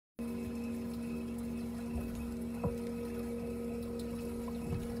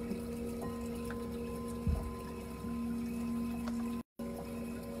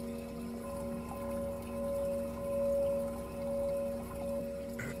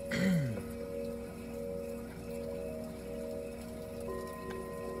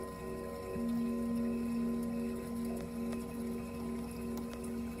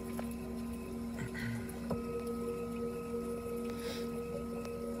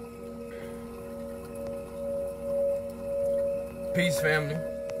Peace, family.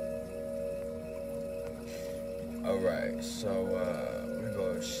 Alright, so we're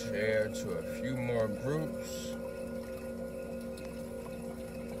going to share to a few more groups,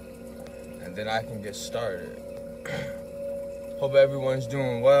 and then I can get started. Hope everyone's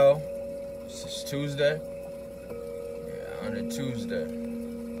doing well. This is Tuesday. Yeah, on a Tuesday.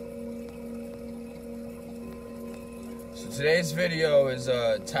 So today's video is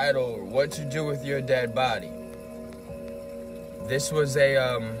titled, What to Do with Your Dead Body. This was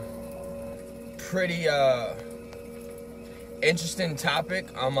a pretty interesting topic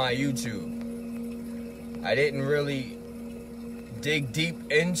on my YouTube. I didn't really dig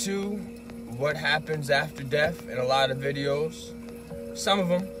deep into what happens after death in a lot of videos, some of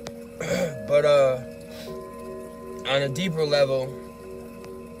them, but on a deeper level,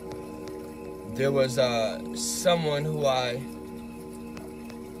 there was someone who I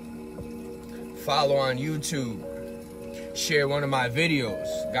follow on YouTube share one of my videos,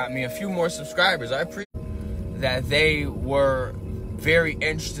 got me a few more subscribers. I appreciate that. They were very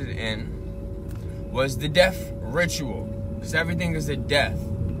interested in was the death ritual, because everything is a death.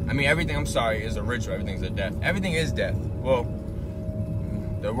 I mean, everything, I'm sorry, is a ritual. Everything's a death. Everything is death. Well,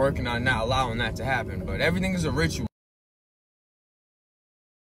 they're working on not allowing that to happen, but everything is a ritual.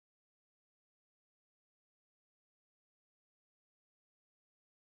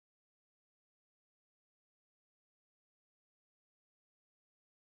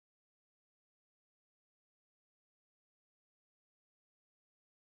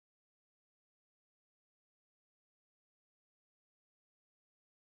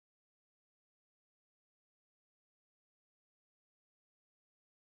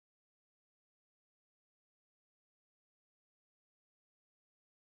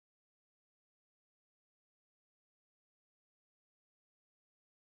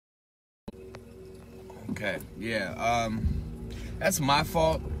 Okay, yeah, that's my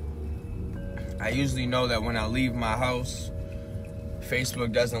fault. I usually know that when I leave my house,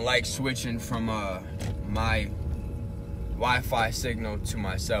 Facebook doesn't like switching from my Wi-Fi signal to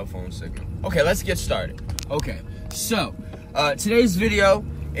my cell phone signal. Okay, let's get started. Okay, so today's video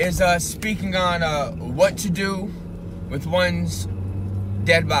is speaking on what to do with one's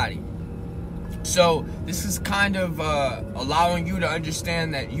dead body. So this is kind of allowing you to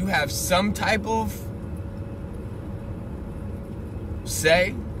understand that you have some type of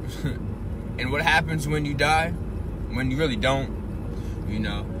say and what happens when you die, when you really don't. You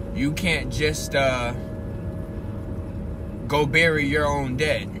know, you can't just go bury your own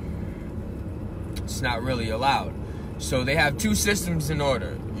dead. It's not really allowed. So they have two systems in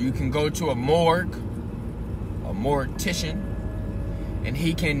order. You can go to a morgue, a mortician, and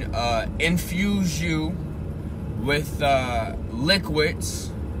he can infuse you with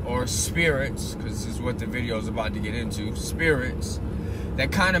liquids or spirits, because this is what the video is about to get into, spirits that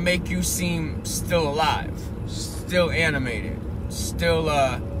kind of make you seem still alive, still animated, still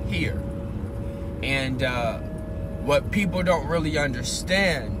here. And what people don't really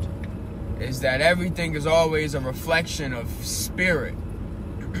understand is that everything is always a reflection of spirit.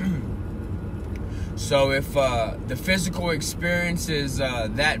 So if the physical experience is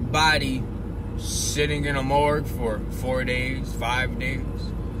that body sitting in a morgue for 4 days, 5 days,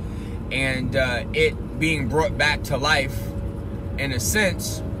 and it being brought back to life, in a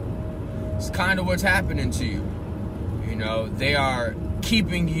sense, it's kind of what's happening to you. You know, they are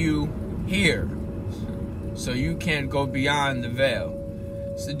keeping you here so you can't go beyond the veil.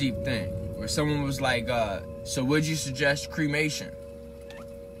 It's a deep thing. Where someone was like, so would you suggest cremation?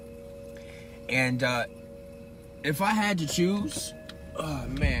 And if I had to choose, oh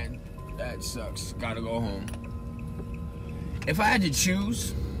man, that sucks. Gotta go home. If I had to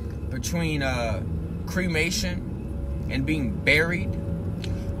choose between cremation and being buried,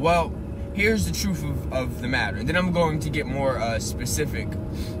 well, here's the truth of the matter. And then I'm going to get more specific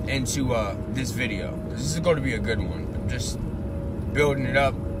into this video. This is going to be a good one. I'm just building it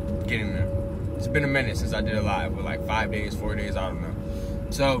up, getting there. It's been a minute since I did a live, but like 5 days, 4 days, I don't know.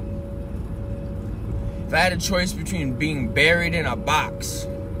 So, if I had a choice between being buried in a box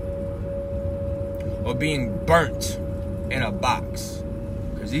or being burnt in a box,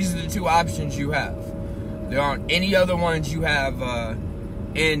 because these are the two options you have. There aren't any other ones you have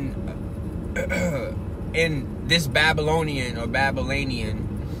in this Babylonian or Babylonian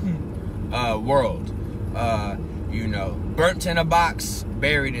world. You know, burnt in a box,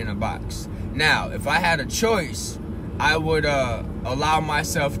 buried in a box. Now, if I had a choice, I would allow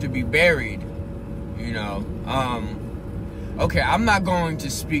myself to be buried. You know, okay, I'm not going to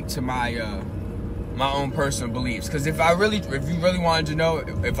speak to my my own personal beliefs, because if you really wanted to know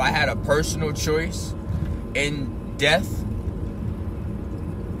if I had a personal choice in death,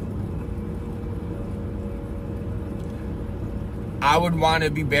 I would want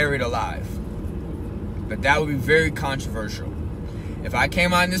to be buried alive. But that would be very controversial. If I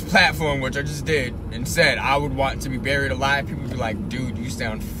came on this platform, which I just did, and said I would want to be buried alive, people would be like, dude, you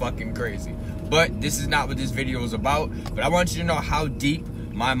sound fucking crazy. But this is not what this video is about. But I want you to know how deep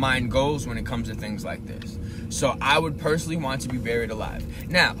my mind goes when it comes to things like this. So I would personally want to be buried alive.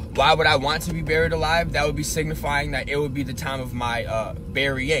 Now, why would I want to be buried alive? That would be signifying that it would be the time of my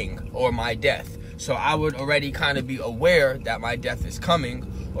burying or my death. So I would already kind of be aware that my death is coming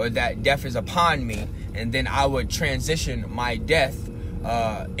or that death is upon me. And then I would transition my death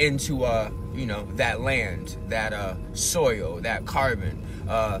into, you know, that land, that soil, that carbon.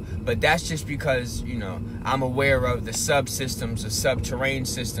 But that's just because, you know, I'm aware of the subsystems, the subterranean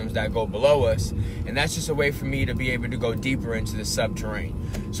systems that go below us. And that's just a way for me to be able to go deeper into the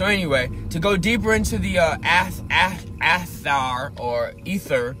subterranean. So anyway, to go deeper into the Athar or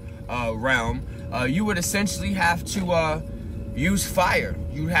ether realm, you would essentially have to use fire.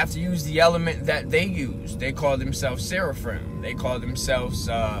 You'd have to use the element that they use. They call themselves seraphim. They call themselves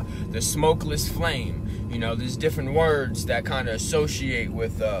the smokeless flame. You know, there's different words that kind of associate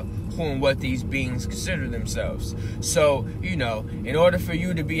with who and what these beings consider themselves. So, you know, in order for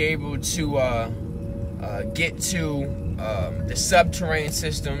you to be able to get to the subterranean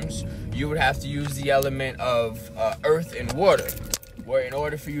systems, you would have to use the element of earth and water. Where in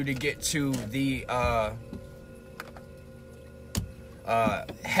order for you to get to the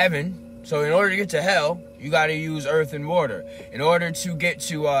heaven, so in order to get to hell, you got to use earth and water. In order to get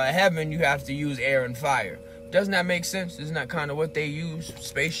to heaven, you have to use air and fire. Doesn't that make sense? Isn't that kind of what they use?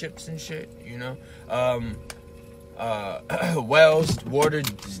 Spaceships and shit, you know? Wells, water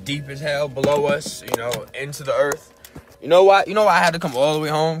is deep as hell below us, you know, into the earth. You know why? You know why I had to come all the way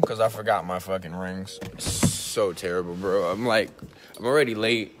home? Because I forgot my fucking rings. It's so terrible, bro. I'm already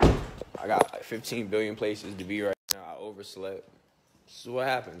late. I got like 15 billion places to be right now. I overslept. This is what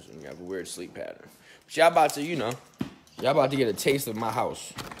happens when you have a weird sleep pattern. But y'all about to, you know, y'all about to get a taste of my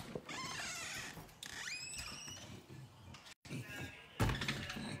house.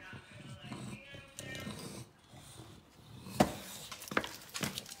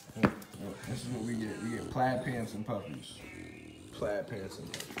 This is what we get. We get plaid pants and puppies. Plaid pants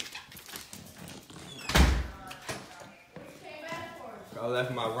and puppies. I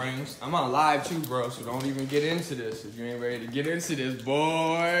left my rings. I'm on live too, bro, so don't even get into this. If you ain't ready to get into this,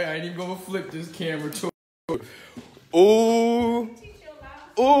 boy, I ain't even gonna flip this camera too. Ooh.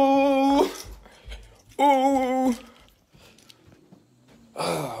 Ooh. Ooh.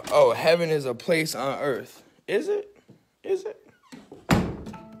 Oh, heaven is a place on earth. Is it? Is it?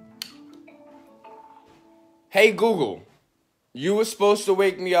 Hey, Google. You were supposed to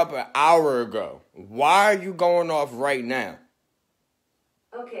wake me up an hour ago. Why are you going off right now?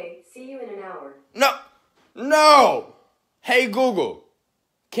 Okay, see you in an hour. No! Hey, Google,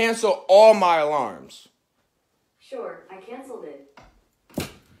 cancel all my alarms. Sure, I canceled it.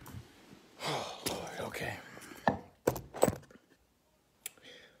 Oh, Lord, okay.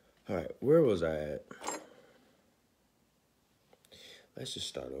 All right, where was I at? Let's just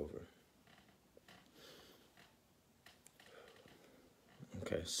start over.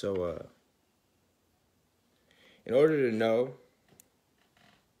 Okay, so, in order to know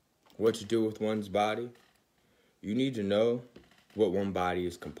what to do with one's body, you need to know what one body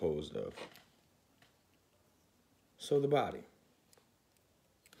is composed of. So the body.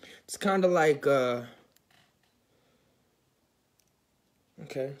 It's kind of like, okay,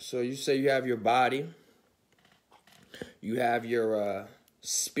 so you say you have your body, you have your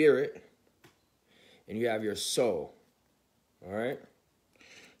spirit, and you have your soul, all right?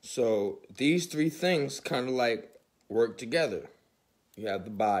 So these three things kind of like work together. You have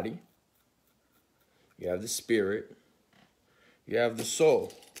the body, you have the spirit, you have the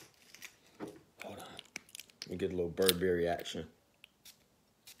soul. Hold on. Let me get a little Burberry action.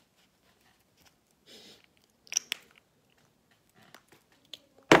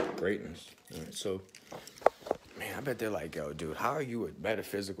 Greatness. All right, so, man, I bet they're like, yo, dude, how are you a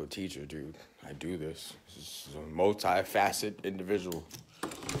metaphysical teacher, dude? I do this. This is a multifaceted individual.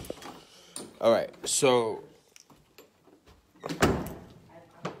 All right, so,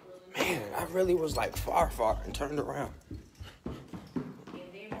 man, I really was like far and turned around.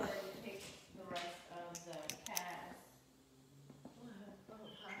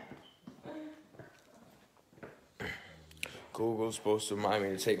 Google's supposed to remind me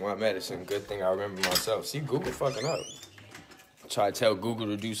to take my medicine. Good thing I remember myself. See, Google fucking up. Try to tell Google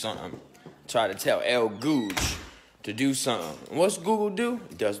to do something. Try to tell El Googe to do something. And what's Google do?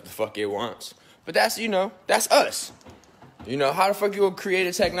 It does what the fuck it wants. But that's, you know, that's us. You know, how the fuck you gonna create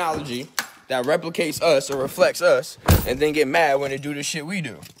a technology that replicates us or reflects us, and then get mad when they do the shit we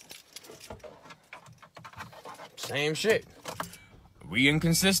do. Same shit. We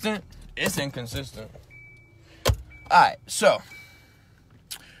inconsistent? It's inconsistent. Alright, so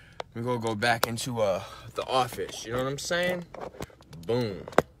we're gonna go back into the office. You know what I'm saying? Boom.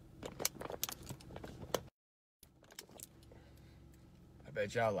 I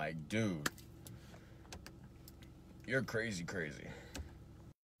bet y'all like, dude, you're crazy.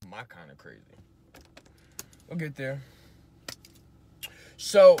 My kind of crazy. We'll get there.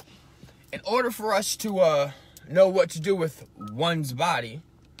 So, in order for us to know what to do with one's body,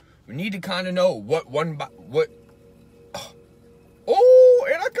 we need to kind of know what Oh,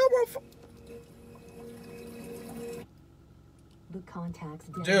 and I got my phone. The contact's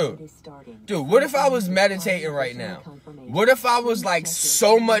Dude, what if I was meditating right now? What if I was like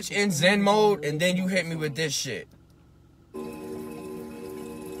so much in Zen mode and then you hit me with this shit?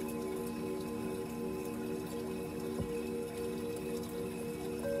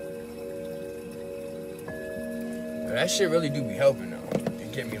 That shit really do be helping though.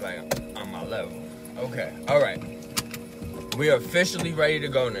 It get me like on my level. Okay, alright. We are officially ready to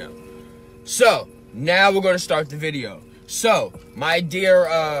go now. So, now we're gonna start the video. So, my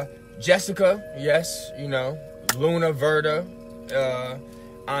dear Jessica, yes, you know, Luna Verda,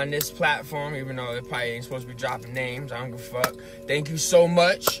 on this platform, even though it probably ain't supposed to be dropping names, I don't give a fuck. Thank you so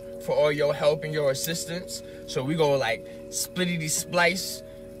much for all your help and your assistance. So we go like splittity splice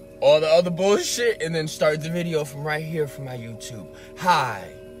all the other bullshit and then start the video from right here from my YouTube.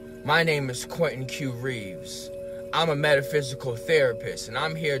 Hi, my name is Quentin Q. Reeves. I'm a metaphysical therapist and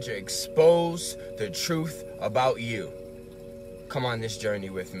I'm here to expose the truth about you. Come on this journey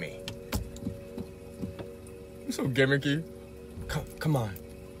with me. I'm so gimmicky. Come on.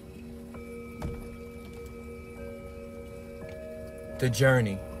 The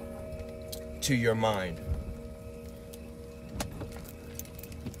journey to your mind.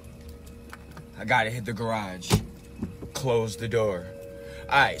 I gotta hit the garage. Close the door.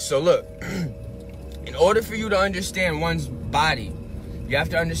 Alright, so look. In order for you to understand one's body, you have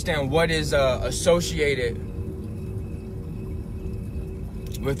to understand what is associated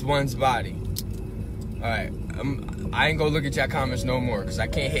with one's body. Alright, I ain't gonna look at your comments no more because I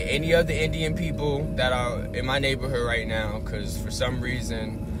can't hit any of the Indian people that are in my neighborhood right now because for some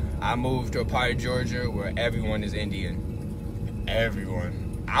reason I moved to a part of Georgia where everyone is Indian. Everyone.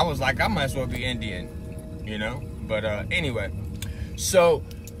 I was like, I might as well be Indian, you know? But anyway, so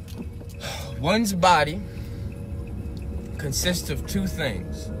one's body consists of two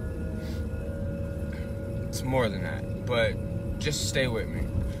things. It's more than that, but just stay with me.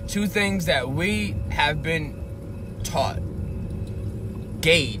 Two things that we have been taught.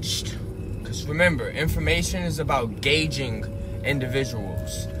 Gauged. Because remember, information is about gauging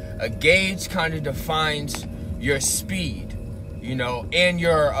individuals. A gauge kind of defines your speed, you know, and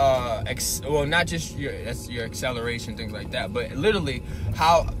your, well, not just that's your acceleration, things like that, but literally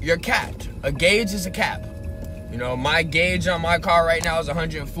how you're capped. A gauge is a cap. You know, my gauge on my car right now is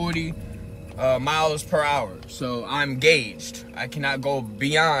 140 miles per hour. So I'm gauged. I cannot go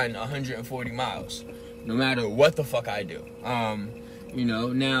beyond 140 miles, no matter what the fuck I do. You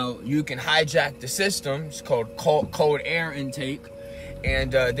know, now you can hijack the system. It's called cold air intake.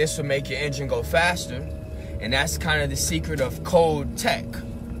 And this will make your engine go faster. And that's kind of the secret of cold tech.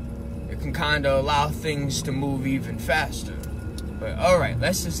 It can kind of allow things to move even faster. But alright,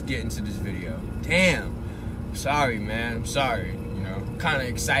 let's just get into this video. Damn. Sorry, man. I'm sorry. You know, I'm kind of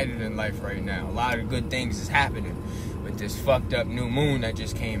excited in life right now. A lot of good things is happening with this fucked up new moon that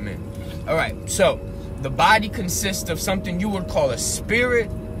just came in. Alright, so the body consists of something you would call a spirit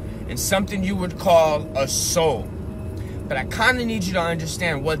and something you would call a soul. But I kind of need you to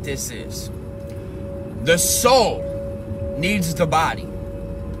understand what this is. The soul needs the body.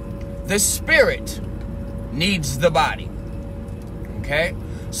 The spirit needs the body. Okay?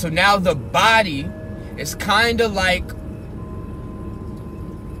 So now the body is kind of like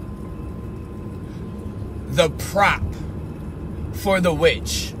the prop for the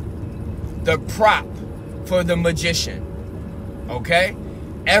witch. The prop for the magician. Okay?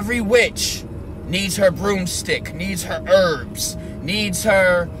 Every witch needs her broomstick, needs her herbs, needs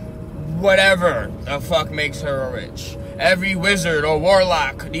her whatever the fuck makes her a witch. Every wizard or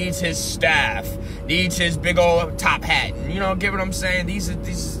warlock needs his staff, needs his big old top hat. You know, get what I'm saying? This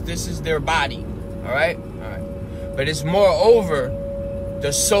is their body. Alright? Alright. But it's moreover,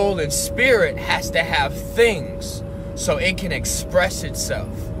 the soul and spirit has to have things so it can express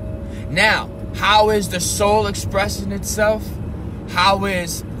itself. Now, how is the soul expressing itself? How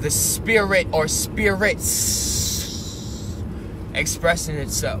is the spirit or spirits expressing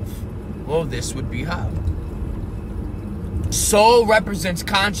itself? Well, this would be how. Soul represents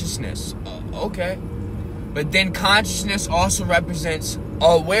consciousness. Okay. But then consciousness also represents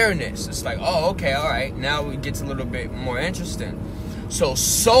awareness. It's like, oh, okay, all right. Now it gets a little bit more interesting. So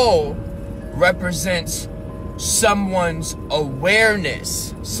soul represents someone's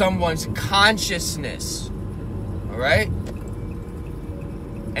awareness, someone's consciousness. All right?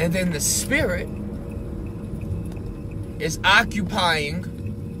 And then the spirit is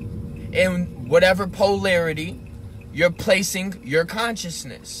occupying in whatever polarity you're placing your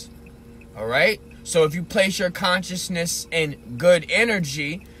consciousness. All right? So if you place your consciousness in good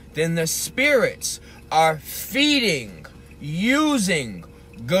energy, then the spirits are feeding, using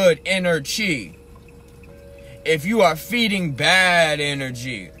good energy. If you are feeding bad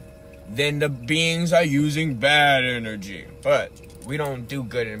energy, then the beings are using bad energy. But we don't do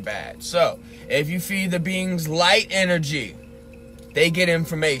good and bad. So if you feed the beings light energy, they get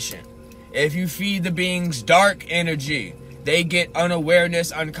information. If you feed the beings dark energy, they get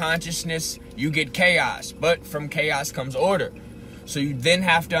unawareness, unconsciousness, you get chaos. But from chaos comes order. So you then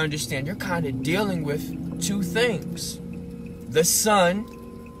have to understand you're kind of dealing with two things. The sun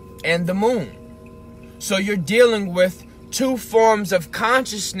and the moon. So you're dealing with two forms of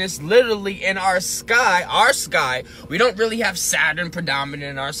consciousness literally in our sky. Our sky, we don't really have Saturn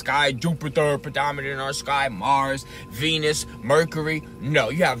predominant in our sky, Jupiter predominant in our sky, Mars, Venus, Mercury. No,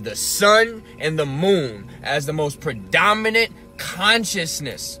 you have the sun and the moon as the most predominant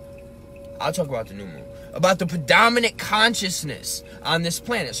consciousness. I'll talk about the new moon. About the predominant consciousness on this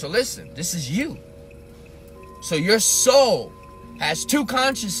planet. So listen, this is you. So your soul has two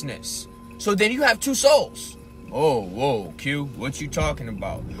consciousness. So then you have two souls. Oh, whoa, Q, what you talking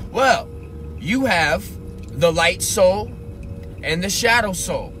about? Well, you have the light soul and the shadow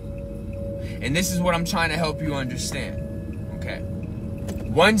soul. And this is what I'm trying to help you understand. Okay.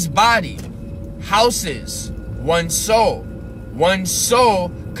 One's body houses one's soul. One's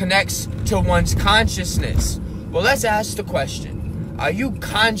soul connects to one's consciousness. Well, let's ask the question. Are you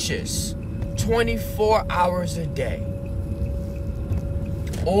conscious 24 hours a day?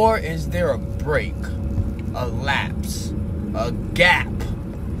 Or is there a break, a lapse, a gap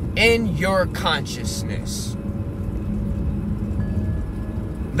in your consciousness?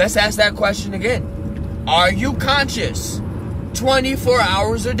 Let's ask that question again. Are you conscious 24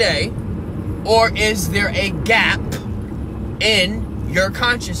 hours a day? Or is there a gap in your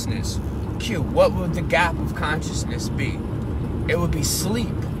consciousness? Q, what would the gap of consciousness be? It would be sleep.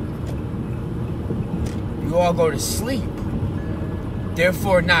 You all go to sleep.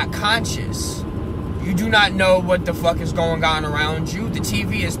 Therefore not conscious. You do not know what the fuck is going on around you. The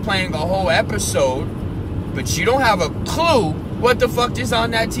TV is playing a whole episode, but you don't have a clue what the fuck is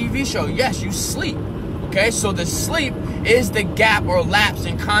on that TV show. Yes, you sleep. Okay, so the sleep is the gap or lapse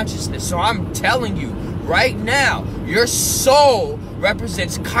in consciousness. So I'm telling you right now, your soul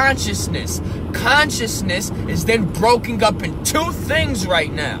represents consciousness. Consciousness is then broken up in two things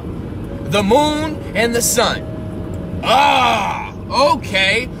right now. The moon and the sun.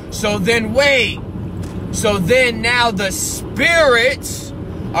 Okay, so then wait. So then now the spirits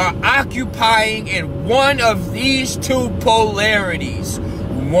are occupying in one of these two polarities.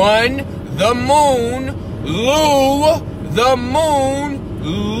 One, the moon,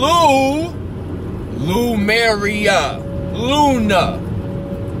 Lumeria, Luna.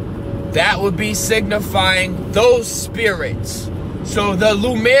 That would be signifying those spirits. So the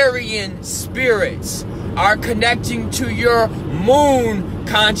Lumerian spirits are connecting to your moon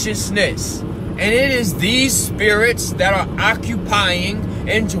consciousness. And it is these spirits that are occupying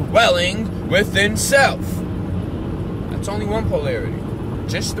and dwelling within self. That's only one polarity.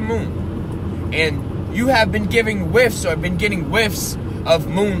 Just the moon. And you have been giving whiffs or been getting whiffs of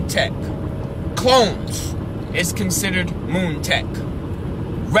moon tech. Clones is considered moon tech.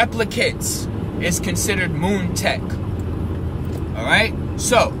 Replicates is considered moon tech. Alright?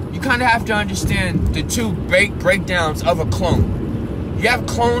 So, you kind of have to understand the two breakdowns of a clone. You have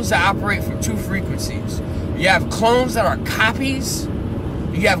clones that operate from two frequencies. You have clones that are copies.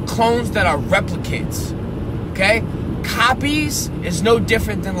 You have clones that are replicates. Okay? Copies is no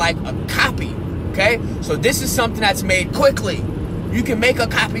different than like a copy. Okay? So this is something that's made quickly. You can make a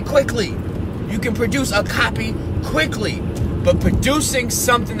copy quickly. You can produce a copy quickly. But producing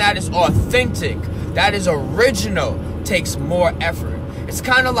something that is authentic, that is original, takes more effort. It's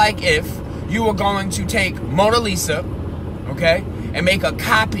kind of like if you were going to take Mona Lisa, okay, and make a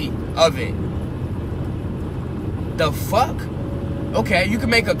copy of it. The fuck? Okay, you can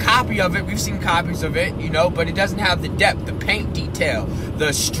make a copy of it. We've seen copies of it, you know, but it doesn't have the depth, the paint detail,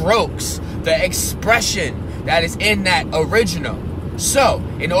 the strokes, the expression that is in that original. So,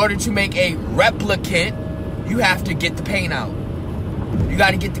 in order to make a replicant, you have to get the paint out. You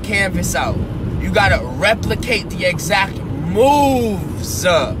got to get the canvas out. You got to replicate the exact moves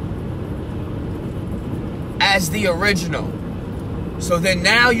as the original. So then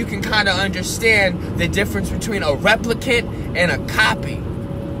now you can kind of understand the difference between a replicant and a copy.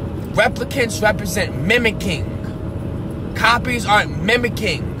 Replicants represent mimicking. Copies aren't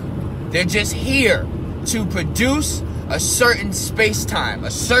mimicking. They're just here to produce a certain space-time,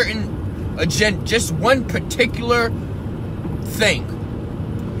 a certain agenda, just one particular thing,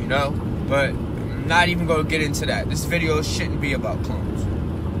 you know? But I'm not even going to get into that. This video shouldn't be about clones.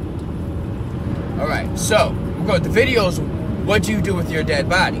 Alright, so, we'll go. The video's what do you do with your dead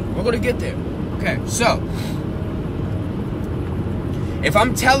body? We're going to get there. Okay, so, if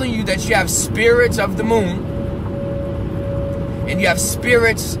I'm telling you that you have spirits of the moon, and you have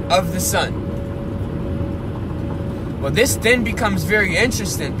spirits of the sun, well, this then becomes very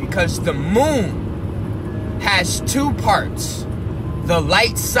interesting because the moon has two parts, the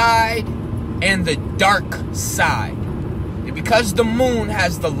light side and the dark side. And because the moon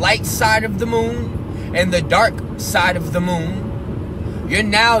has the light side of the moon and the dark side of the moon, you're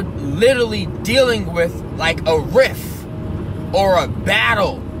now literally dealing with like a rift or a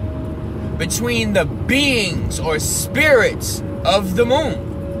battle between the beings or spirits of the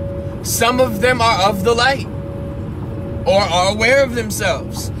moon. Some of them are of the light or are aware of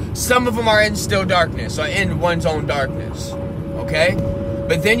themselves. Some of them are in still darkness or in one's own darkness. Okay?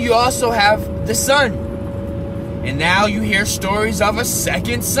 But then you also have the sun. And now you hear stories of a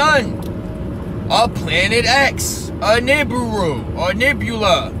second sun, a planet X, a Nibiru or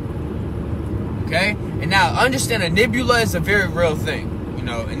nebula. Okay? And now understand a nebula is a very real thing, you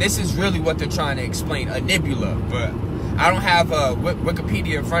know, and this is really what they're trying to explain, a nebula. But I don't have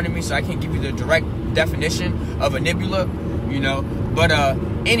Wikipedia in front of me, so I can't give you the direct definition of a nebula, you know. But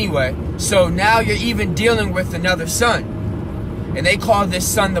anyway, so now you're even dealing with another sun, and they call this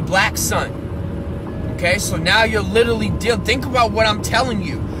sun the black sun. Okay, so now you're literally think about what I'm telling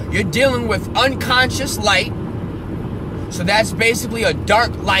you. You're dealing with unconscious light, so that's basically a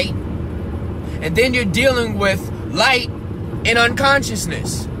dark light, and then you're dealing with light in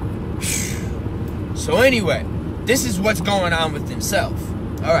unconsciousness. So anyway, this is what's going on with himself.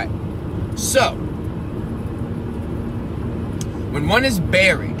 Alright, so when one is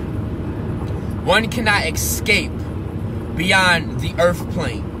buried, one cannot escape beyond the earth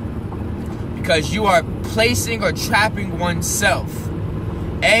plane because you are placing or trapping oneself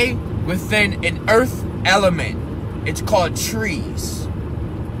within an earth element. It's called trees.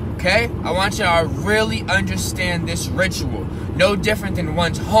 Okay? I want you to really understand this ritual. No different than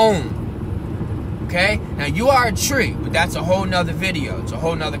one's home. Okay? Now you are a tree, but that's a whole nother video. It's a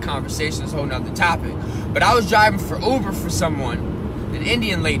whole nother conversation. It's a whole nother topic. But I was driving for Uber for someone, an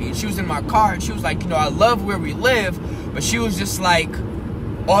Indian lady, and she was in my car, and she was like, you know, I love where we live, but she was just like,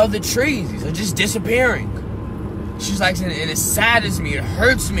 all the trees are just disappearing. She's like, and it saddens me, it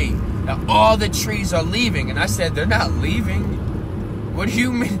hurts me that all the trees are leaving. And I said, they're not leaving. What do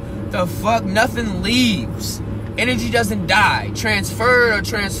you mean? The fuck? Nothing leaves. Energy doesn't die, transferred or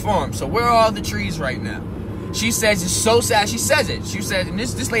transformed. So where are all the trees right now? She says it's so sad. She says it. She said, and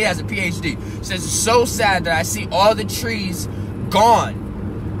this lady has a PhD. She says it's so sad that I see all the trees gone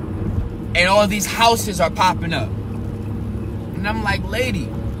and all these houses are popping up. And I'm like, lady,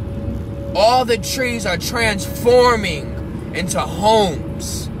 all the trees are transforming into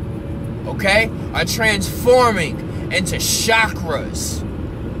homes. Okay? Are transforming into chakras.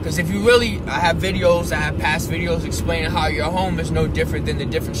 Because if you really, I have videos, I have past videos explaining how your home is no different than the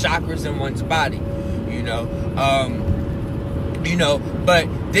different chakras in one's body, you know. But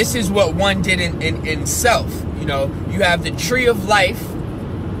this is what one did in self, you know. You have the tree of life,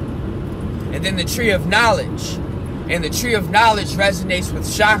 and then the tree of knowledge, and the tree of knowledge resonates with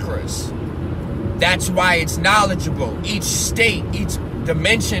chakras. That's why it's knowledgeable. Each state, each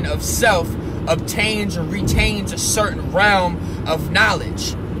dimension of self obtains or retains a certain realm of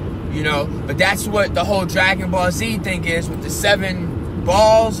knowledge. You know, but that's what the whole Dragon Ball Z thing is with the 7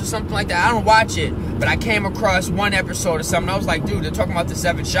 balls or something like that. I don't watch it, but I came across one episode or something. I was like, dude, they're talking about the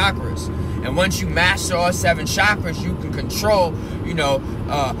 7 chakras. And once you master all 7 chakras, you can control, you know,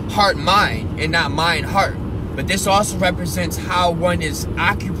 heart, mind, and not mind, heart. But this also represents how one is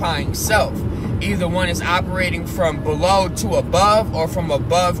occupying self. Either one is operating from below to above or from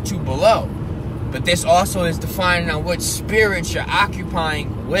above to below. But this also is defining on what spirits you're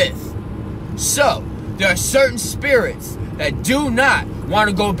occupying with. So, there are certain spirits that do not want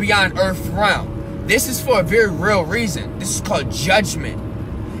to go beyond Earth realm. This is for a very real reason. This is called judgment.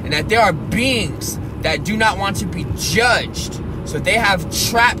 And that there are beings that do not want to be judged So they have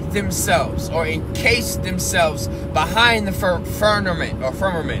trapped themselves or encased themselves behind the firmament or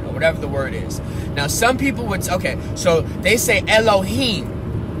whatever the word is. Now, some people would, okay, so they say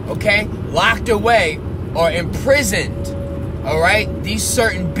Elohim, okay, locked away or imprisoned, all right, these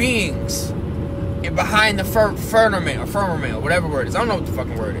certain beings behind the firmament or whatever word is. I don't know what the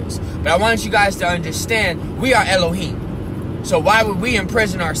fucking word is, but I want you guys to understand we are Elohim. So why would we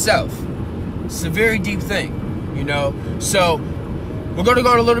imprison ourselves? It's a very deep thing, you know. So we're going to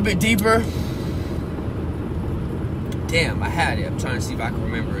go a little bit deeper. Damn, I had it. I'm trying to see if I can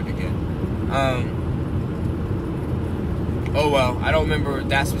remember it again. Oh well, I don't remember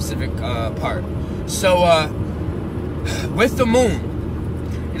that specific part. So with the moon,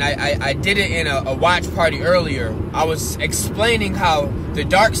 and I did it in a watch party earlier, I was explaining how the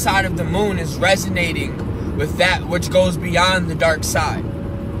dark side of the moon is resonating with that which goes beyond the dark side.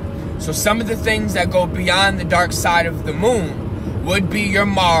 So some of the things that go beyond the dark side of the moon would be your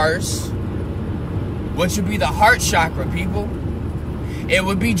Mars, which would be the heart chakra, people. It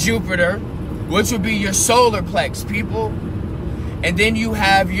would be Jupiter, which would be your solar plex, people. And then you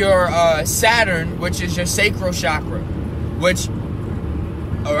have your Saturn, which is your sacral chakra, which,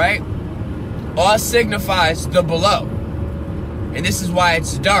 all right, all signifies the below. And this is why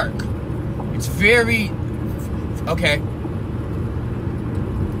it's dark. It's very, okay.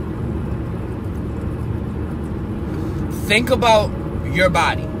 Think about your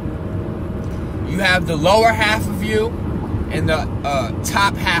body. You have the lower half of you and the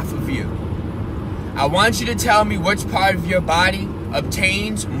top half of you. I want you to tell me which part of your body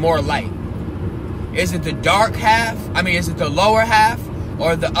obtains more light. Is it the dark half? I mean, is it the lower half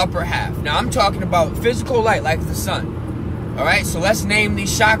or the upper half? Now, I'm talking about physical light like the sun. All right, so let's name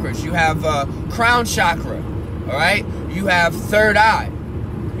these chakras. You have crown chakra. All right, you have third eye.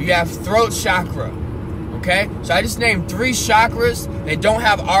 You have throat chakra. Okay, so I just named 3 chakras that don't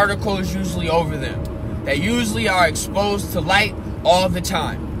have articles usually over them, that usually are exposed to light all the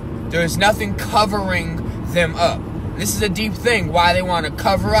time. There is nothing covering them up. This is a deep thing, why they want to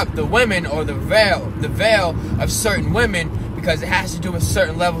cover up the women or the veil of certain women, because it has to do with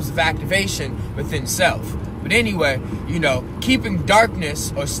certain levels of activation within self. But anyway, you know, keeping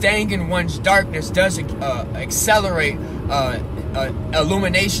darkness or staying in one's darkness does accelerate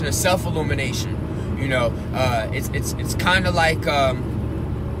illumination or self-illumination. You know, it's kind of like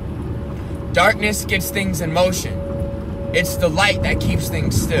darkness gets things in motion. It's the light that keeps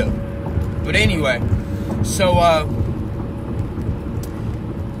things still. But anyway, so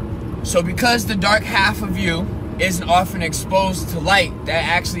because the dark half of you isn't often exposed to light, that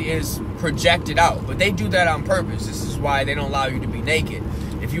actually is projected out. But they do that on purpose. This is why they don't allow you to be naked.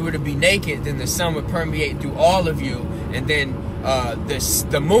 If you were to be naked, then the sun would permeate through all of you, and then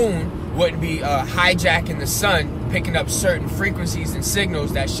the moon wouldn't be hijacking the sun, picking up certain frequencies and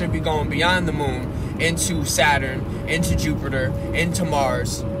signals that should be going beyond the moon into Saturn, into Jupiter, into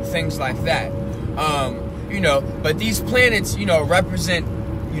Mars, things like that. You know, but these planets, you know, represent,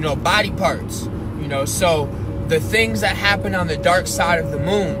 you know, body parts, you know, so the things that happen on the dark side of the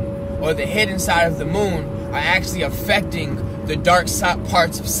moon or the hidden side of the moon are actually affecting the dark side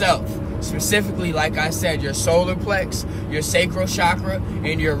parts of self. Specifically, like I said, your solar plex, your sacral chakra,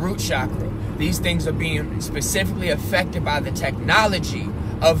 and your root chakra. These things are being specifically affected by the technology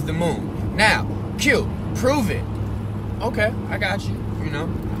of the moon. Now, Q, prove it. Okay, I got you. You know,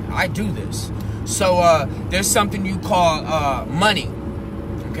 I do this. So there's something you call money,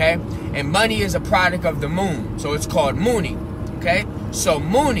 okay? And money is a product of the moon, so it's called Mooney, okay? So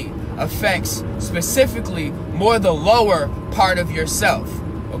Mooney affects specifically more the lower part of yourself,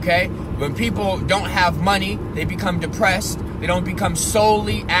 okay? When people don't have money, they become depressed. They don't become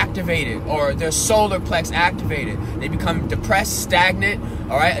solely activated or their solar plex activated. They become depressed, stagnant,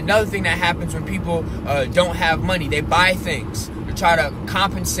 all right? Another thing that happens when people don't have money, they buy things to try to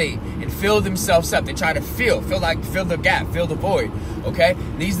compensate and fill themselves up. They try to fill the gap, fill the void, okay?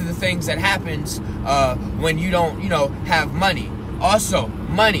 These are the things that happens when you don't, you know, have money. Also,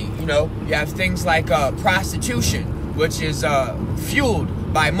 money, you know, you have things like prostitution, which is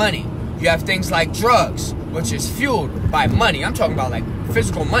fueled by money. You have things like drugs, which is fueled by money. I'm talking about like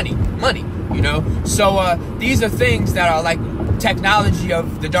physical money, you know? So these are things that are like technology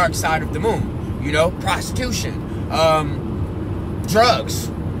of the dark side of the moon, you know? Prostitution, drugs,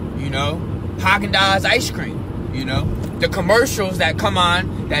 you know? Haagen-Dazs ice cream, you know? The commercials that come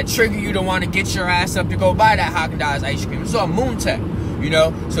on that trigger you to want to get your ass up to go buy that Haagen-Dazs ice cream. It's all moon tech, you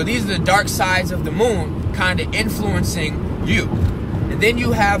know? So these are the dark sides of the moon kind of influencing you. And then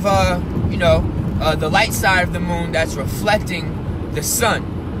you have, you know, the light side of the moon that's reflecting the sun.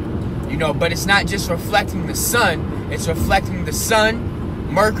 You know, but it's not just reflecting the sun, it's reflecting the sun,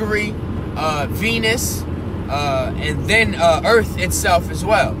 Mercury, Venus, and then Earth itself as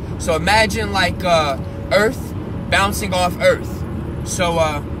well. So imagine like Earth bouncing off Earth. So,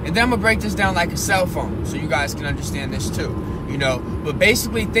 and then I'm gonna break this down like a cell phone so you guys can understand this too, you know. But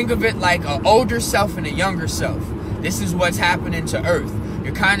basically think of it like an older self and a younger self. This is what's happening to Earth.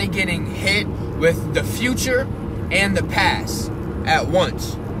 You're kind of getting hit with the future and the past at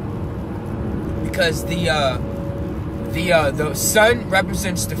once. Because the sun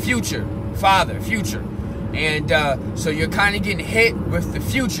represents the future, father, future. And so you're kind of getting hit with the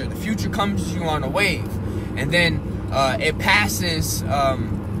future. The future comes to you on a wave. And then it passes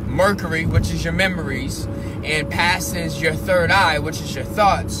Mercury, which is your memories, and passes your third eye, which is your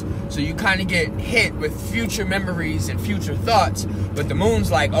thoughts. So you kind of get hit with future memories and future thoughts. But the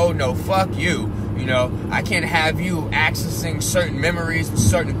moon's like, oh no, fuck you. You know, I can't have you accessing certain memories and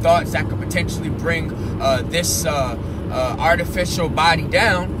certain thoughts that could potentially bring this artificial body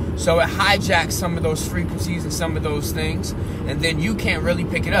down. So it hijacks some of those frequencies and some of those things, and then you can't really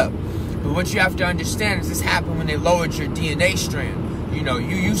pick it up. But what you have to understand is this happened when they lowered your DNA strand. You know,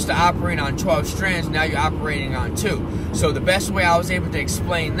 you used to operate on 12 strands, now you're operating on 2. So the best way I was able to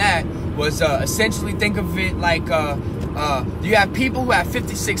explain that was essentially think of it like you have people who have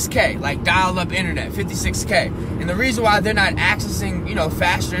 56K, like dial-up internet, 56K. And the reason why they're not accessing, you know,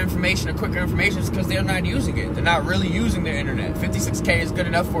 faster information or quicker information is because they're not using it. They're not really using their internet. 56K is good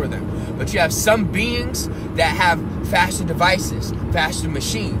enough for them. But you have some beings that have faster devices, faster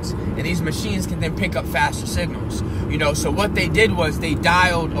machines. And these machines can then pick up faster signals. You know, so what they did was they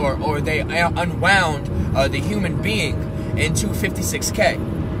dialed or they unwound the human being into 56K.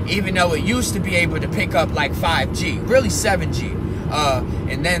 Even though it used to be able to pick up like 5G, really 7G.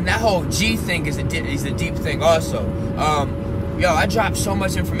 And then that whole G thing is a deep thing also. Yo, I dropped so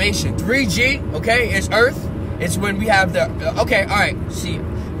much information. 3G, okay, is Earth. It's when we have the, okay, all right, see,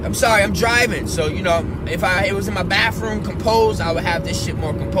 I'm sorry, I'm driving. So, you know, if it was in my bathroom composed, I would have this shit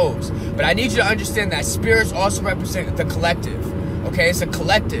more composed. But I need you to understand that spirits also represent the collective. Okay, it's a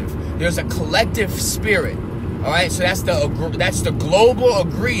collective. There's a collective spirit. All right, so that's the global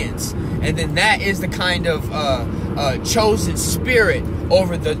agreeance, and then that is the kind of chosen spirit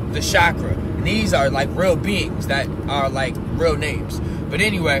over the chakra. And these are like real beings that are like real names. But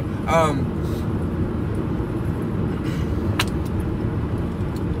anyway,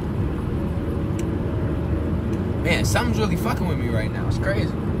 man, something's really fucking with me right now. It's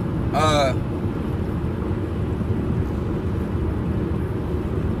crazy.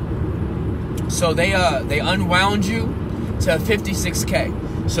 So they unwound you to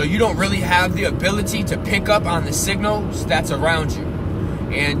 56K. So you don't really have the ability to pick up on the signals that's around you.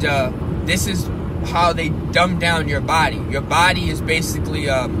 And this is how they dumb down your body. Your body is basically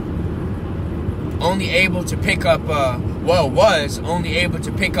only able to pick up, was only able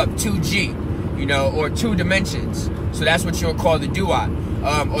to pick up 2G, you know, or 2 dimensions. So that's what you'll call the duat,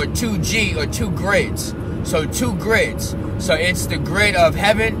 or 2G or 2 grids. So 2 grids. So it's the grid of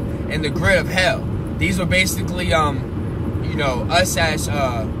heaven and the grid of hell. These were basically, you know, us as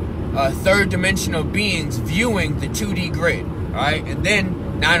third dimensional beings viewing the 2D grid, all right? And then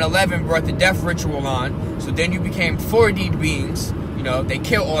 9/11 brought the death ritual on, so then you became 4D beings. You know, they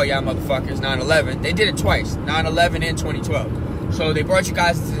killed all y'all motherfuckers, 9/11. They did it twice, 9/11 and 2012. So they brought you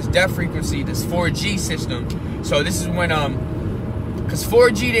guys into this death frequency, this 4G system. So this is when, because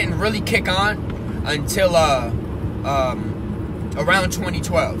 4G didn't really kick on until around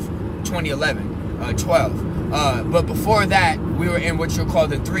 2012. But before that, we were in what you'll call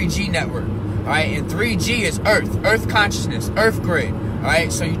the 3G network. All right, and 3G is Earth consciousness, Earth grid. All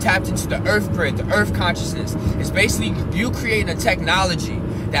right, so you tapped into the Earth grid, the Earth consciousness. It's basically you creating a technology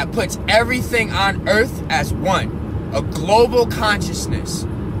that puts everything on Earth as one, a global consciousness,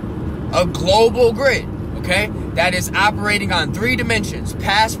 a global grid. Okay, that is operating on 3 dimensions: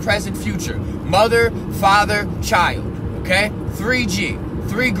 past, present, future, mother, father, child. Okay, 3G,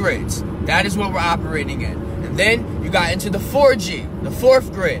 3 grids. That is what we're operating in. And then you got into the 4G, the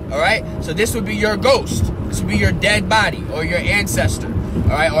 4th grid, all right? So this would be your ghost. This would be your dead body or your ancestor, all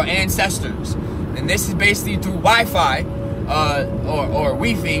right, or ancestors. And this is basically through Wi-Fi or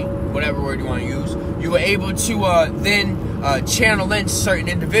Wi-Fi, whatever word you want to use. You were able to then channel in certain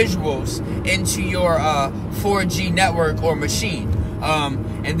individuals into your 4G network or machine.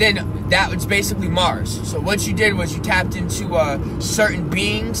 And then that was basically Mars. So what you did was you tapped into certain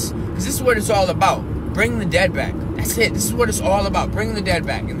beings, because this is what it's all about. Bring the dead back. That's it. This is what it's all about. Bring the dead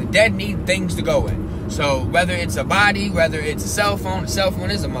back. And the dead need things to go in. So whether it's a body, whether it's a cell phone is a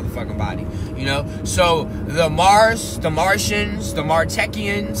motherfucking body, you know. So the Mars, the Martians, the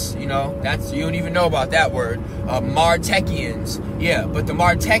Martechians, you know, that's, you don't even know about that word, Martechians, yeah. But the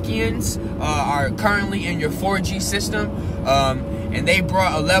Martechians are currently in your 4G system, and they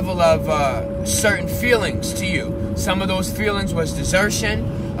brought a level of certain feelings to you. Some of those feelings was desertion.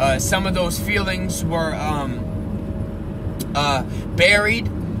 Some of those feelings were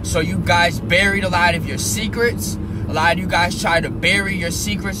buried. So you guys buried a lot of your secrets. A lot of you guys tried to bury your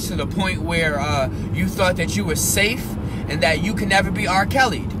secrets to the point where you thought that you were safe and that you can never be R.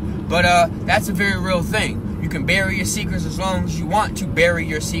 Kelly'd. But that's a very real thing. You can bury your secrets as long as you want to bury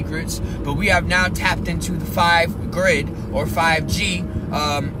your secrets. But we have now tapped into the 5 grid or 5G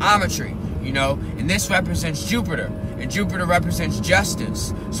ometry, you know. And this represents Jupiter. And Jupiter represents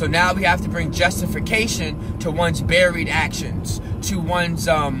justice. So now we have to bring justification to one's buried actions, to one's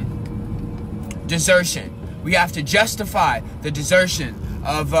desertion. We have to justify the desertion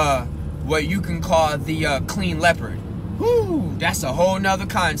of what you can call the clean leopard. Whoo, that's a whole nother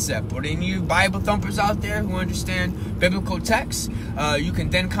concept. But any you Bible thumpers out there who understand biblical texts, you can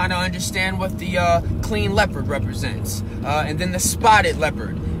then kind of understand what the clean leopard represents. And then the spotted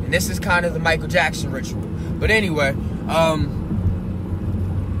leopard. And this is kind of the Michael Jackson ritual. But anyway,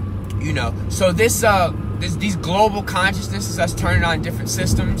 you know, so these global consciousnesses, us turning on different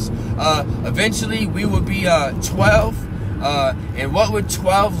systems, eventually we will be 12. And what would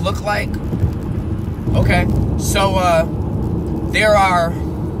 12 look like? Okay, so there are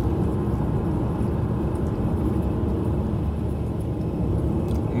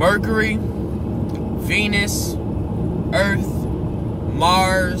Mercury, Venus, Earth,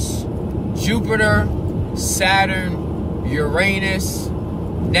 Mars, Jupiter, Saturn, Uranus,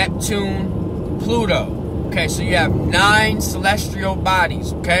 Neptune, Pluto. Okay, so you have 9 celestial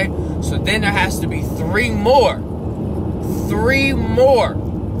bodies, okay? So then there has to be 3 more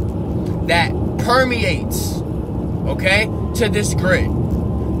that permeates, okay, to this grid,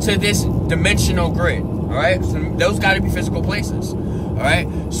 to this dimensional grid, all right? So those got to be physical places, all right?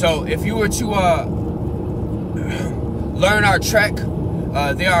 So if you were to learn our trek,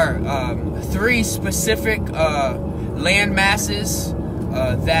 there are 3 specific land masses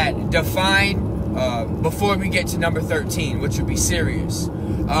that define before we get to number 13, which would be Sirius.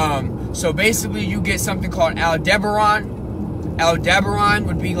 So basically you get something called Aldebaran. Aldebaran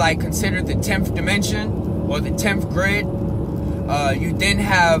would be like considered the 10th dimension or the 10th grid. You then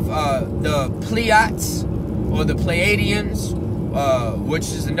have the Pleiades or the Pleiadians,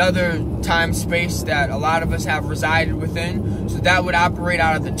 which is another time space that a lot of us have resided within. So that would operate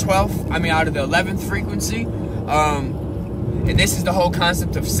out of the 11th frequency. And this is the whole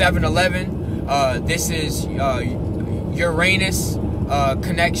concept of 7-11. This is Uranus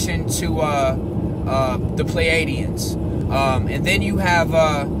connection to the Pleiadians. And then you have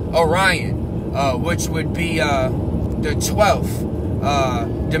Orion, which would be the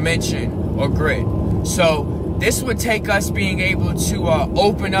 12th dimension or grid. So this would take us being able to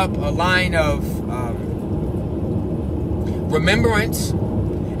open up a line of remembrance,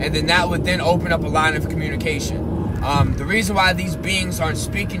 and then that would then open up a line of communication. The reason why these beings aren't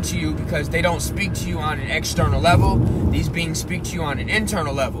speaking to you, because they don't speak to you on an external level. These beings speak to you on an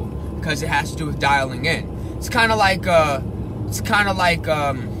internal level, because it has to do with dialing in. It's kind of like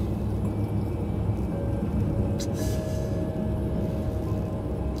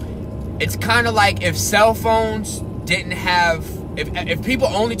if cell phones didn't have, if people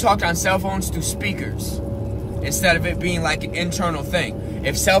only talked on cell phones through speakers instead of it being like an internal thing.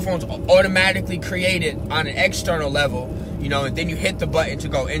 If cell phones automatically created on an external level, you know, and then you hit the button to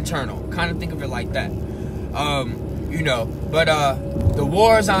go internal. Kind of think of it like that. You know, but the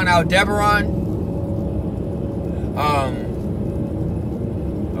wars on Aldebaran,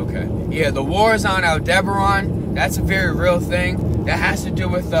 okay, yeah, the wars on Aldebaran, that's a very real thing. That has to do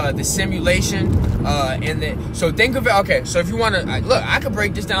with the simulation, so think of it, okay, so if you want to, look, I could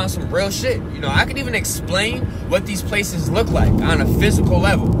break this down some real shit, you know, I could even explain what these places look like on a physical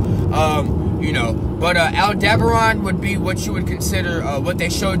level, you know, but Aldebaran would be what you would consider what they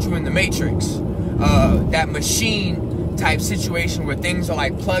showed you in the Matrix, that machine type situation where things are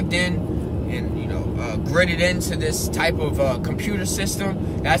like plugged in and, you know, gridded into this type of computer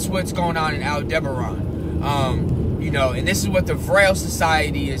system. That's what's going on in Aldebaran. You know, and this is what the Vrail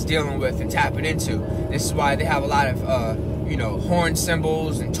Society is dealing with and tapping into. This is why they have a lot of, you know, horn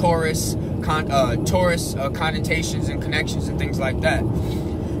symbols and Taurus connotations and connections and things like that.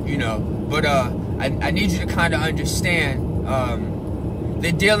 You know, but I need you to kind of understand.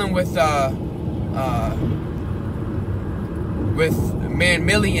 They're dealing with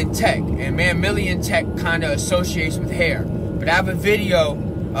mammalian tech, and mammalian tech kind of associates with hair. But I have a video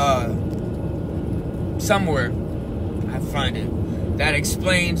somewhere, I find it, that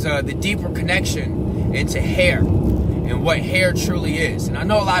explains the deeper connection into hair and what hair truly is. And I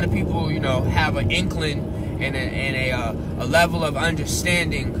know a lot of people, you know, have an inkling and a level of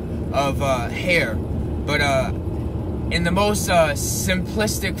understanding of hair, but in the most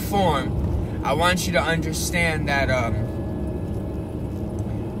simplistic form, I want you to understand that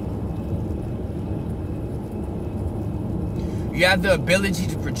you have the ability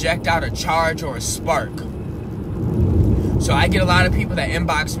to project out a charge or a spark. So I get a lot of people that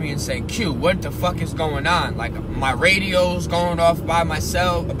inbox me and say, Q, what the fuck is going on? Like, my radio's going off by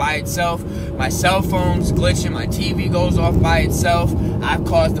itself, my cell phone's glitching, my TV goes off by itself, I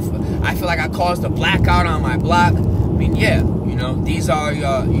feel like I caused a blackout on my block. I mean, yeah, you know, these are,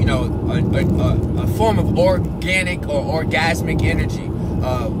 you know, a form of organic or orgasmic energy,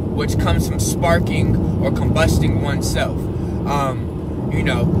 which comes from sparking or combusting oneself. You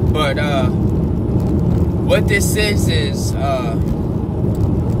know, but what this is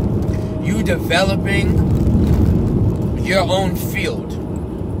you developing your own field.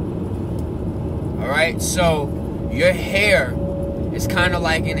 Alright, so your hair is kind of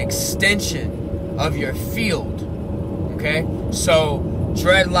like an extension of your field. Okay, so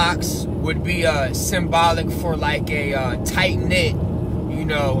dreadlocks would be symbolic for like a tight knit, you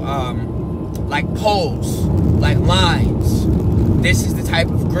know, like poles, like lines. This is the type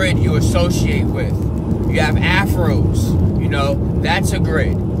of grid you associate with. You have afros, you know, that's a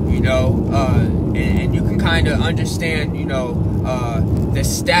grid, you know, and you can kind of understand, you know, the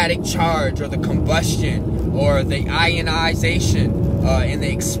static charge or the combustion or the ionization and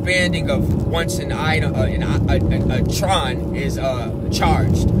the expanding of once a tron is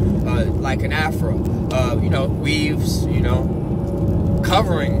charged, like an afro, you know, weaves, you know,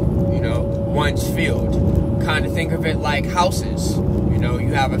 covering, you know, one's field. Kind of think of it like houses. You know,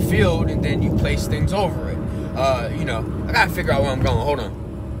 you have a field and then you place things over it. You know, I gotta figure out where I'm going. Hold on.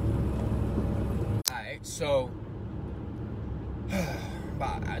 Alright, so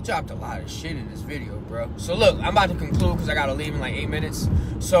I dropped a lot of shit in this video, bro. So look, I'm about to conclude because I gotta leave in like 8 minutes.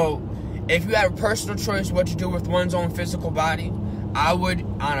 So if you have a personal choice what to do with one's own physical body, I would,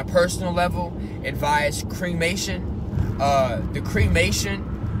 on a personal level, advise cremation. The cremation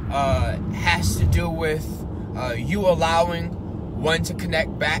has to do with you allowing one to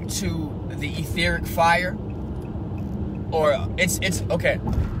connect back to the etheric fire, or it's okay.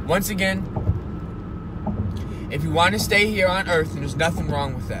 Once again, if you want to stay here on Earth, and there's nothing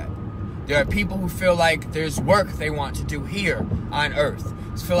wrong with that. There are people who feel like there's work they want to do here on Earth.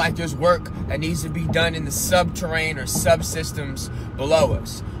 Feel like there's work that needs to be done in the subterranean or subsystems below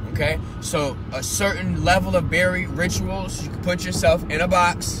us. Okay, so a certain level of buried rituals, you can put yourself in a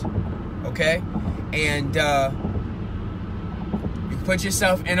box. Okay, and you can put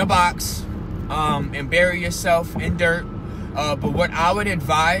yourself in a box and bury yourself in dirt. But what I would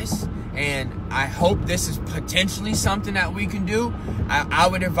advise, and I hope this is potentially something that we can do, I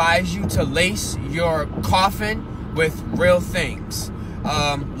would advise you to lace your coffin with real things,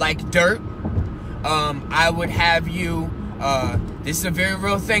 like dirt. I would have you, this is a very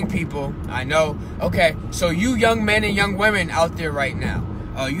real thing, people, I know. Okay, so you young men and young women out there right now,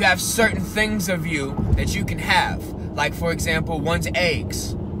 you have certain things of you that you can have, like for example, one's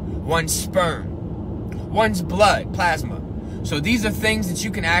eggs, one's sperm, one's blood, plasma. So these are things that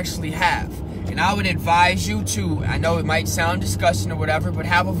you can actually have. And I would advise you to, I know it might sound disgusting or whatever, but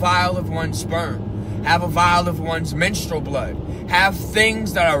have a vial of one's sperm. Have a vial of one's menstrual blood. Have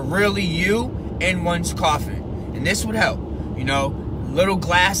things that are really you in one's coffin. And this would help. You know, little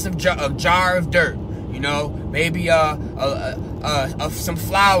glass of jar of dirt. You know, maybe some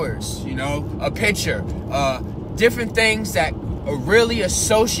flowers. You know, a pitcher. Different things that really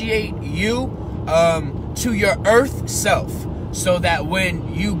associate you to your earth self. So that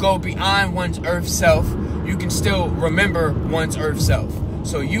when you go beyond one's earth self, you can still remember one's earth self.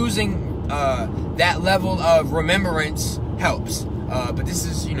 So using that level of remembrance helps. But this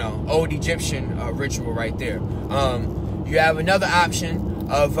is, you know, old Egyptian ritual right there. You have another option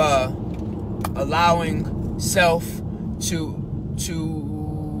of allowing self to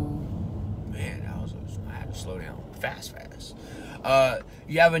man, I had to slow down fast.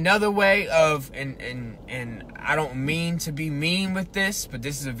 You have another way of, and I don't mean to be mean with this, but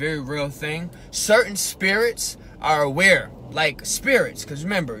this is a very real thing. Certain spirits are aware, like spirits, because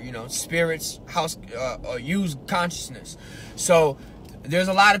remember, you know, spirits use consciousness. So there's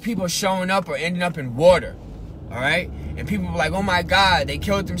a lot of people showing up or ending up in water, all right? And people are like, oh my God, they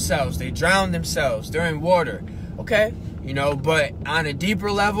killed themselves, they drowned themselves, they're in water. Okay, you know, but on a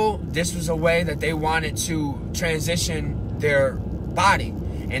deeper level, this was a way that they wanted to transition their body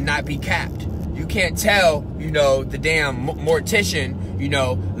and not be capped. You can't tell, you know, the damn mortician, you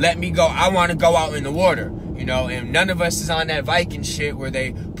know, let me go, I want to go out in the water, you know, and none of us is on that Viking shit where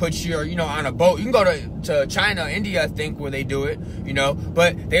they put you, you know, on a boat. You can go to China, India, I think, where they do it, you know,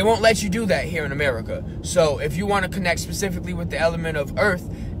 but they won't let you do that here in America. So if you want to connect specifically with the element of earth,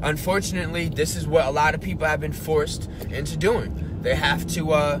 unfortunately, this is what a lot of people have been forced into doing. They have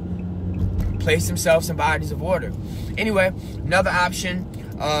to place themselves in bodies of water. Anyway, another option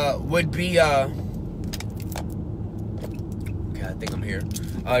would be, okay, I think I'm here.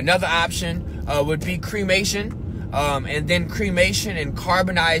 Another option would be cremation, and then cremation and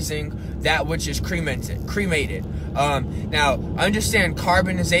carbonizing that which is cremated. Now, understand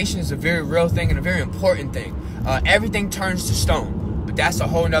carbonization is a very real thing and a very important thing. Everything turns to stone. But that's a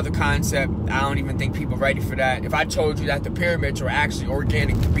whole nother concept. I don't even think people are ready for that. If I told you that the pyramids were actually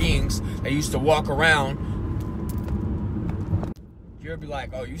organic beings that used to walk around, you'd be like,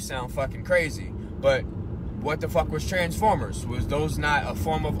 oh, you sound fucking crazy. But what the fuck was Transformers? Was those not a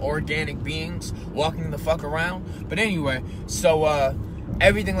form of organic beings walking the fuck around? But anyway, so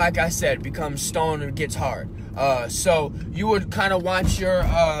everything, like I said, becomes stone and gets hard. So you would kind of want your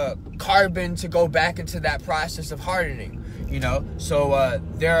carbon to go back into that process of hardening. You know, so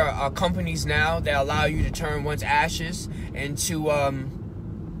there are companies now that allow you to turn one's ashes into man,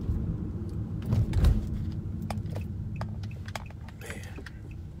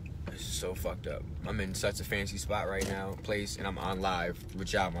 this is so fucked up. I'm in such a fancy spot right now, place, and I'm on live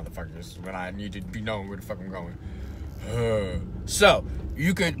with y'all motherfuckers when I need to be known where the fuck I'm going. So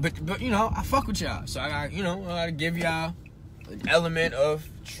you could, but you know, I fuck with y'all, so I got, you know, I gotta give y'all an element of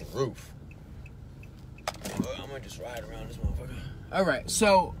truth. I'm gonna just ride around this motherfucker. Alright,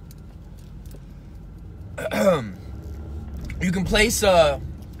 so you can place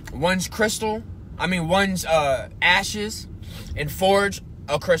one's ashes and forge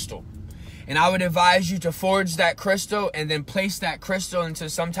a crystal. And I would advise you to forge that crystal and then place that crystal into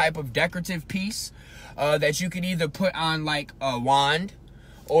some type of decorative piece that you can either put on like a wand,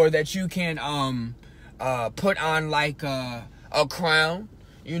 or that you can put on like a crown,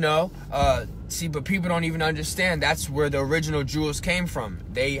 you know. See, but people don't even understand that's where the original jewels came from.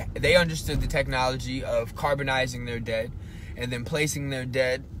 They understood the technology of carbonizing their dead and then placing their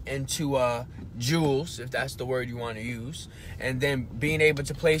dead into jewels, if that's the word you want to use, and then being able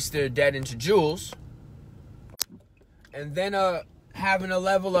to place their dead into jewels, and then having a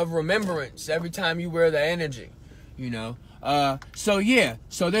level of remembrance every time you wear the energy, you know. So yeah,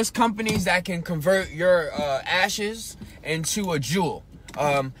 so there's companies that can convert your ashes into a jewel.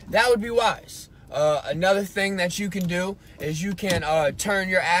 That would be wise. Another thing that you can do is you can turn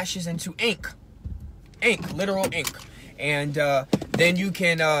your ashes into ink, literal ink, and then you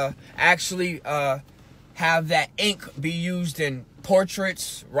can actually have that ink be used in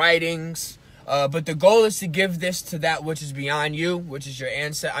portraits, writings. But the goal is to give this to that which is beyond you, which is your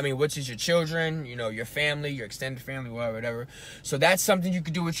which is your children, you know, your family, your extended family, whatever. So that's something you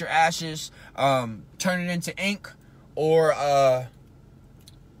could do with your ashes. Turn it into ink, or a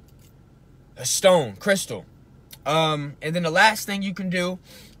stone, crystal. And then the last thing you can do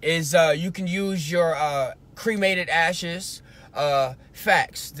is you can use your cremated ashes.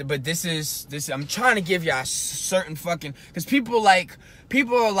 Facts, but this I'm trying to give y'all certain fucking, because people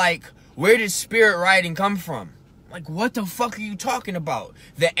are like, where did spirit writing come from? Like, what the fuck are you talking about?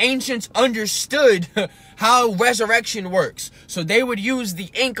 The ancients understood how resurrection works. So they would use the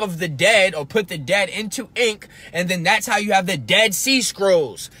ink of the dead, or put the dead into ink, and then that's how you have the Dead Sea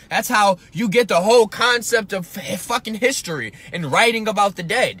Scrolls. That's how you get the whole concept of fucking history and writing about the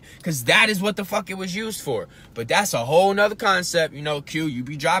dead. Because that is what the fuck it was used for. But that's a whole nother concept. You know, Q, you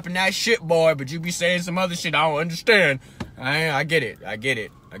be dropping that shit, boy, but you be saying some other shit I don't understand. I get it.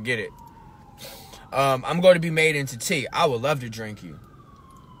 I'm going to be made into tea. I would love to drink you.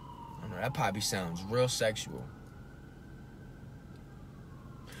 I know that probably sounds real sexual.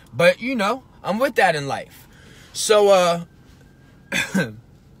 But, you know, I'm with that in life. So,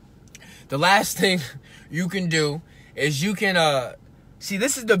 the last thing you can do is you can, see,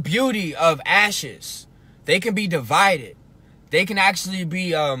 this is the beauty of ashes. They can be divided. They can actually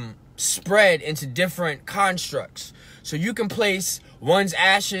be spread into different constructs. So you can place one's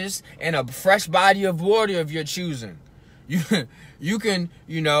ashes in a fresh body of water of your choosing. You can,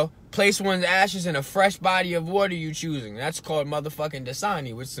 you know, place one's ashes in a fresh body of water you choosing. That's called motherfucking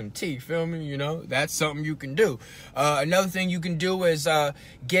Dasani with some tea, feel me? You know, that's something you can do. Another thing you can do is go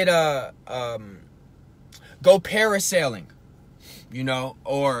parasailing. you know,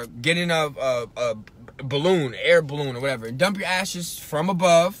 or get in a balloon, air balloon or whatever, and dump your ashes from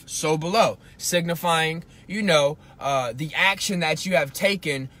above, so below, signifying, you know, the action that you have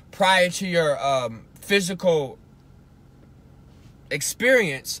taken prior to your physical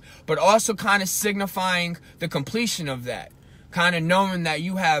experience, but also kind of signifying the completion of that, kind of knowing that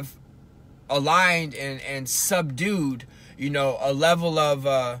you have aligned and subdued, you know, a level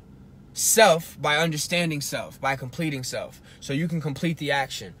of self by understanding self, by completing self, so you can complete the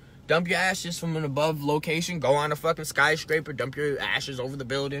action. Dump your ashes from an above location, go on a fucking skyscraper, dump your ashes over the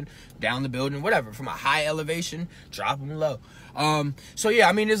building, down the building, whatever, from a high elevation, drop them low. So yeah,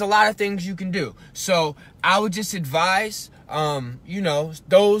 I mean, there's a lot of things you can do. So I would just advise, you know,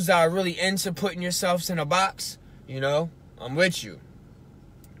 those that are really into putting yourselves in a box, you know, I'm with you.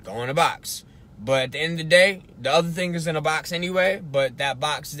 Go in a box. But at the end of the day, the other thing is in a box anyway, but that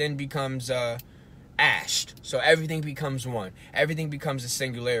box then becomes ashed. So everything becomes one. Everything becomes a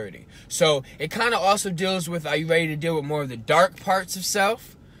singularity. So it kind of also deals with, are you ready to deal with more of the dark parts of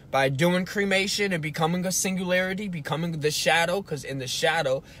self by doing cremation and becoming a singularity, becoming the shadow, because in the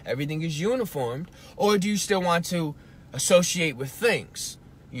shadow, everything is uniformed? Or do you still want to associate with things?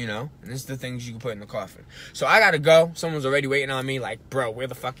 You know, and this is the things you can put in the coffin. So I gotta go. Someone's already waiting on me, like, bro, where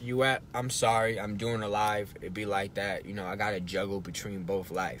the fuck are you at? I'm sorry, I'm doing a live. It'd be like that. You know, I gotta juggle between both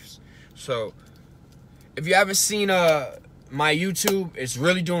lives. So if you haven't seen my YouTube, it's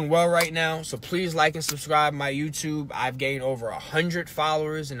really doing well right now. So please like and subscribe my YouTube. I've gained over 100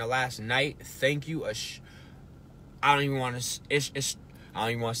 followers in the last night. Thank you. I don't even want to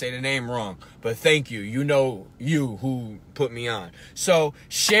say the name wrong, but thank you. You know you who put me on. So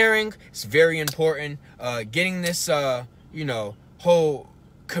sharing is very important. Getting this, you know, whole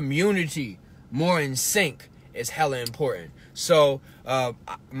community more in sync is hella important. So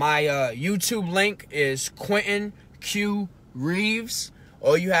my YouTube link is Quentin Q Reeves.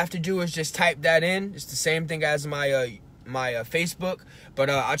 All you have to do is just type that in. It's the same thing as my Facebook, but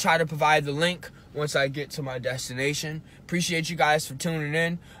I'll try to provide the link once I get to my destination. Appreciate you guys for tuning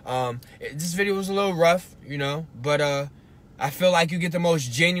in. This video was a little rough, you know, but I feel like you get the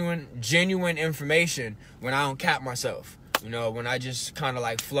most genuine information when I don't cap myself, you know, when I just kind of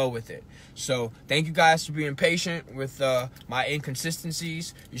like flow with it. So thank you guys for being patient with my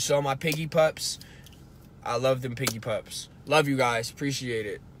inconsistencies. You saw my piggy pups. I love them piggy pups. Love you guys. Appreciate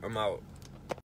it. I'm out.